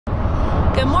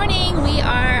Good morning. We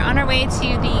are on our way to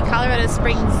the Colorado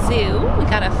Springs Zoo. We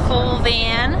got a full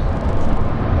van.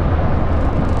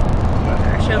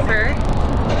 Our chauffeur.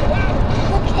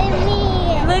 Look at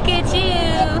me. Look at you.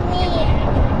 Look at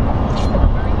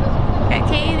me. Got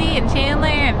Katie and Chandler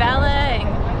and Bella and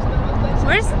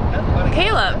where's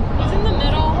Caleb? He's in the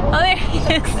middle. Oh, there he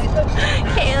is.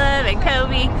 Caleb and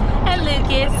Kobe and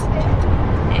Lucas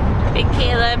and big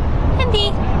Caleb and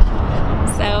Dee.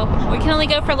 So we can only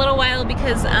go for a little while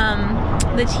because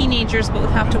the teenagers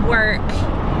both have to work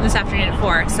this afternoon at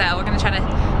 4. So we're gonna try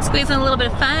to squeeze in a little bit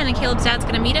of fun, and Caleb's dad's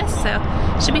gonna meet us. So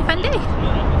it should be a fun day.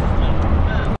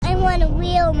 I want a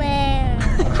real man.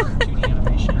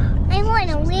 I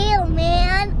want a real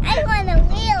man. I want a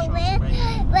real man.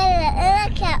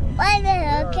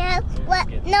 What?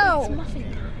 No.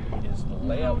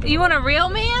 You want a real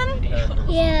man?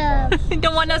 Yeah.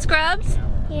 Don't want no scrubs?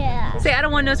 Yeah. Say, I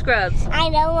don't want no scrubs. I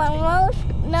don't want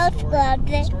no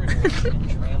scrubs.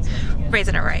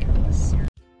 Raising it right.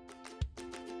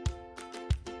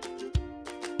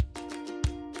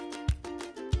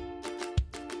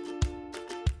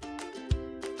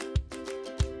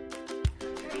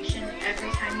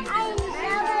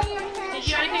 Did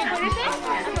you already pay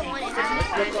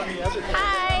your quarters in?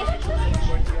 Hi!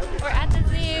 We're at the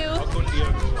zoo.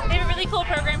 They have a really cool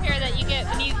program here that you get,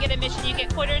 when you get admission, you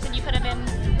get quarters and you put them in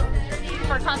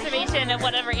for conservation of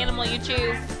whatever animal you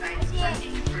choose.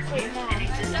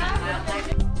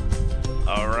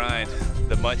 All right,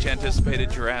 the much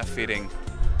anticipated giraffe feeding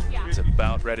is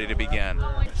about ready to begin.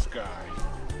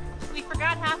 We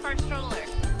forgot half our stroller.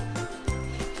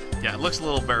 Yeah, it looks a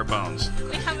little bare bones.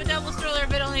 We have a double stroller,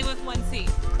 but only with one seat.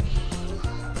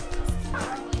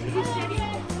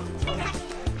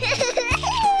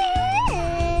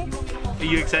 Are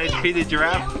you excited to feed the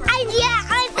giraffe? Yeah,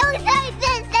 I'm so excited.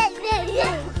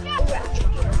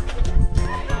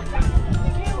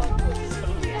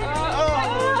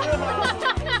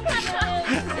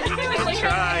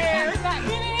 Try.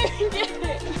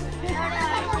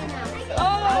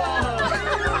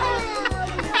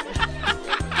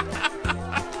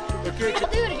 Do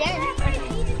it again.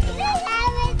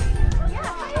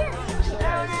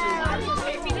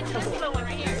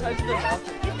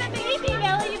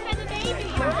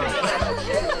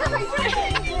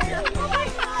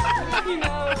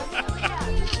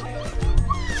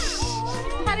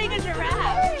 Petting a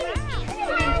giraffe.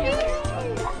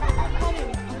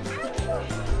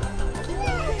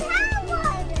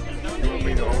 You want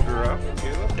me to hold her up,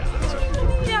 Caleb? Yeah, that's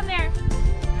okay. Down there.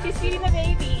 She's feeding the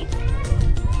baby.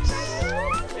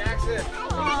 Jackson.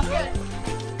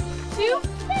 Two? Two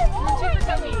for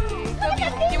Kobe. Kobe,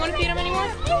 do you want to feed him anymore?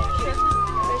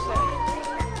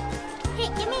 Hey,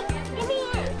 give me it.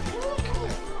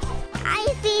 I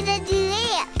feed the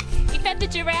giraffe. You fed the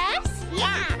giraffes?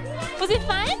 Yeah. Was it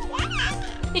fun?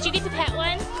 Yeah. Did you get to pet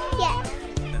one? Yeah.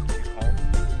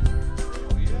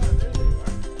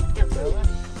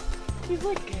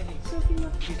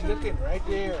 She's looking right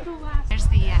there. There's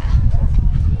the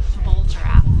bull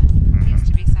giraffe. He needs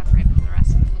to be separate from the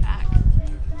rest of the pack.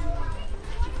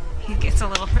 He gets a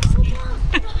little frisky.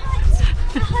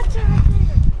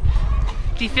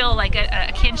 Do you feel like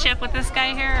a kinship with this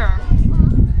guy here? Or?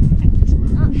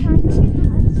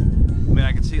 I mean,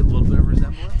 I can see a little bit of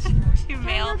resemblance. Two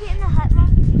male, Get in the hut,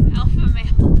 Mom. alpha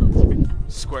male.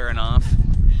 Squaring off.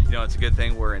 You know, it's a good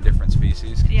thing we're in different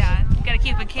species. Yeah, you gotta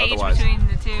keep a cage Otherwise- between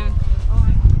the two.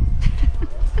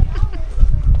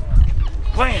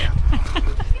 Wham!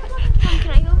 Mom,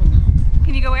 can I go in the hut?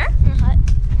 Can you go where? In the hut.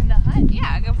 In the hut?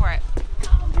 Yeah, go for it.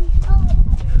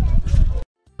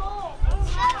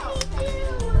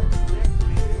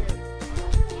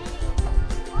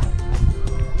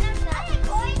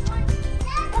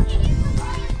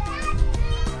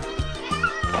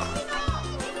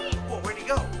 Whoa, where'd he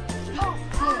go?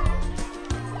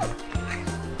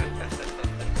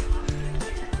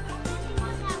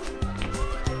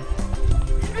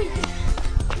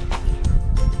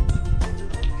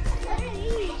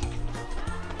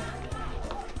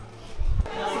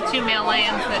 Two male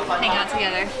lions that hang out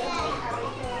together.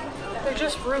 They're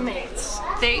just roommates.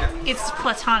 It's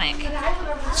platonic.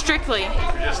 Strictly.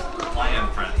 We're just lion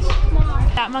friends.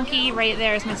 That monkey right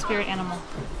there is my spirit animal.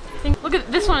 Look at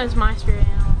this one is my spirit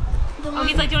animal. Oh,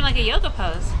 he's like doing like a yoga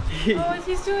pose. Oh,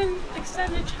 he's doing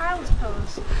extended child's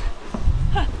pose.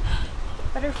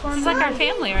 Better form. This is like our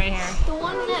family right here. The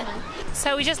one that.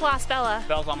 So we just lost Bella,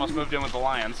 Belle's almost moved in with the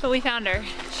lions. but we found her.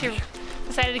 She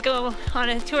decided to go on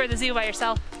a tour of the zoo by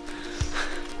herself.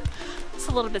 It's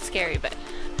a little bit scary, but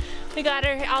we got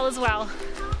her. All is well.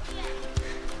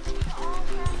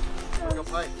 Go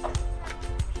play.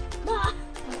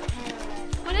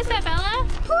 What is that, Bella?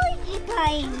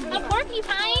 A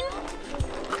porcupine?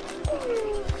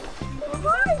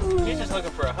 He's just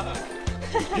looking for a hug.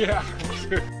 Yeah.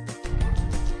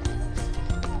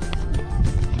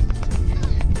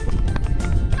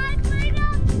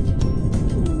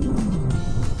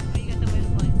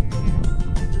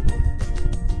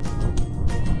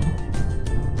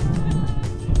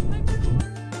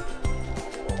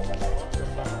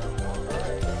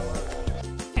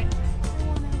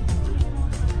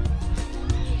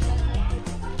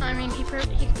 I mean, he could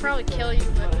probably kill you,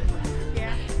 but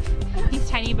yeah. He's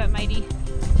tiny but mighty.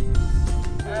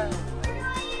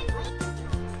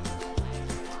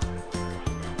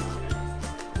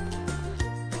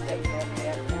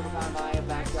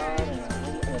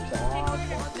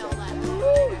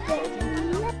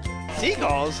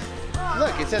 Seagulls?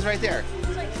 Look, it says right there.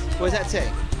 What does that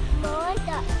say?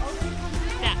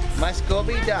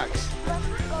 Muscovy ducks.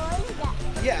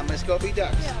 Yeah, Muscovy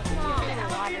ducks.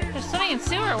 They're swimming in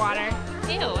sewer water.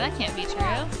 Ew, that can't be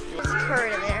true. There's a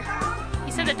turd in there.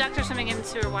 He said the ducks are swimming in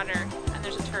sewer water and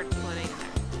there's a turd floating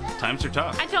in there. Times are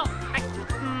tough. I don't think.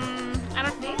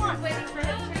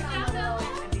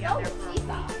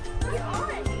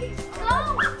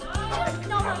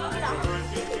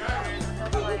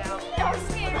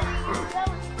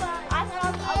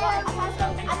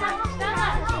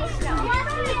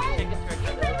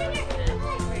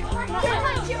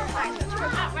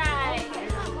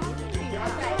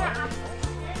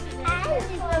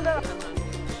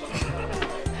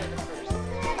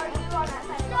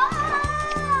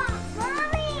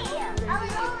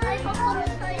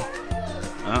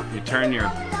 Oh, you turn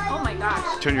your Oh my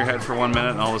gosh. turn your head for 1 minute,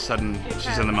 and all of a sudden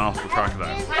she's in the mouth of a crocodile.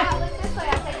 Are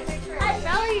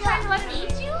you trying to let him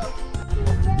eat you?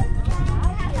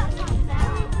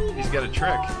 He's got a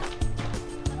trick.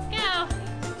 Go.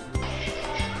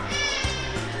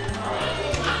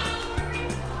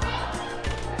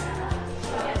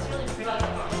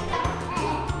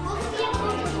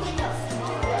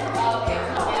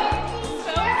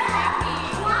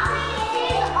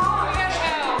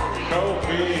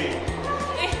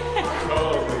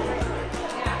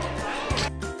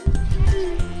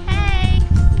 Hey!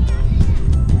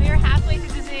 We are halfway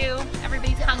through the zoo.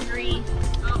 Everybody's hungry.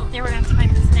 Yeah, we're gonna have to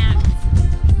find some snacks.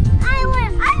 I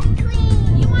want ice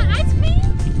cream. You want ice cream?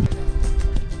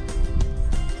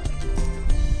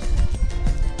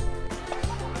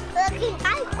 Looking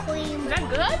ice cream. Is that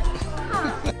good?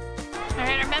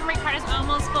 Alright, our memory card is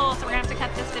almost full, so we're gonna have to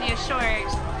cut this video short.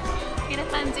 Get a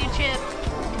fun zoo trip.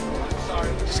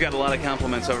 She's got a lot of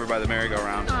compliments over by the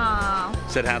merry-go-round. Aww.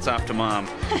 Said hats off to Mom.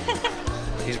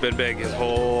 He's been big his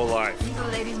whole life. He's a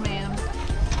ladies' man.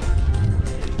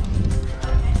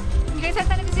 You guys have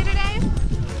fun at the zoo today?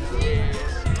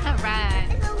 Alright.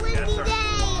 It's a windy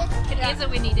day. It is a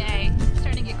windy day. It's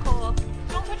starting to get cool.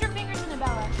 Don't put your fingers in the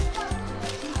Bella.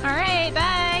 Alright,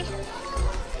 bye.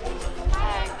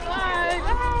 Bye. Bye.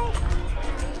 Bye.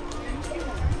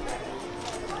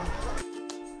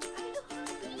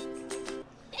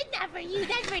 It's not for you,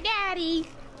 that's for Daddy.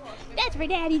 That's for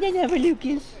Daddy, that's not for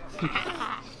Lucas.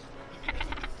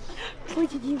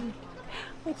 What you doing?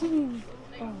 What you doing?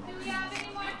 Oh.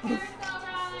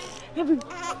 Abu.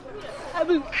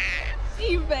 Abu.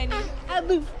 You funny.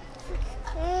 Abu.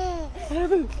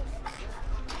 Abu.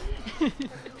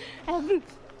 Abu.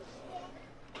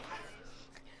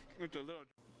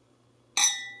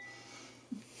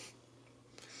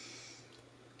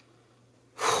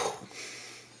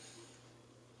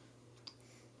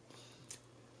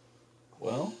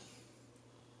 Well,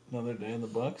 another day in the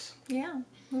books. Yeah,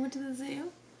 we went to the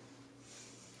zoo.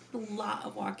 A lot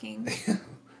of walking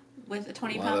with a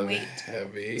 20-pound weight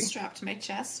heavy. strapped to my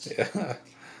chest Yeah.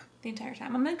 the entire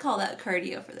time. I'm gonna call that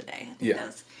cardio for the day. I think Yeah.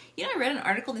 that's, you know, I read an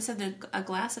article. They said that a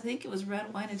glass, I think it was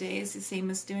red wine a day, is the same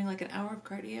as doing like an hour of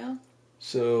cardio.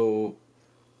 So,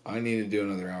 I need to do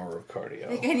another hour of cardio. I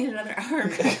think I need another hour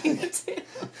of cardio too.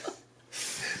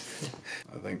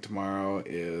 I think tomorrow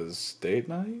is date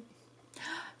night.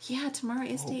 Yeah, tomorrow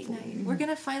is date night. We're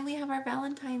gonna finally have our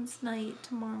Valentine's night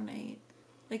tomorrow night.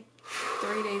 Like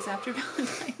 3 days after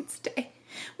Valentine's Day.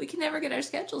 We can never get our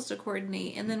schedules to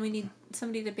coordinate, and then we need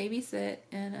somebody to babysit,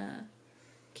 and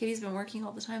Katie's been working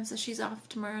all the time, so she's off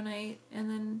tomorrow night, and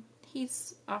then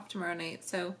he's off tomorrow night,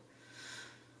 so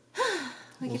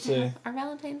we get to have our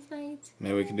Valentine's night.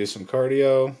 Maybe we can do some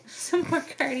cardio. Some more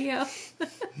cardio.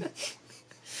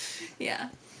 Yeah,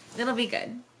 it'll be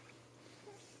good.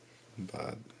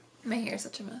 But My hair's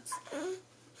such a mess.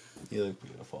 you look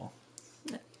beautiful.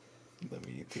 Love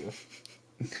you too.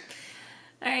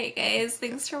 Alright guys,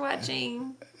 thanks for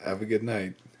watching. Have a good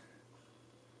night.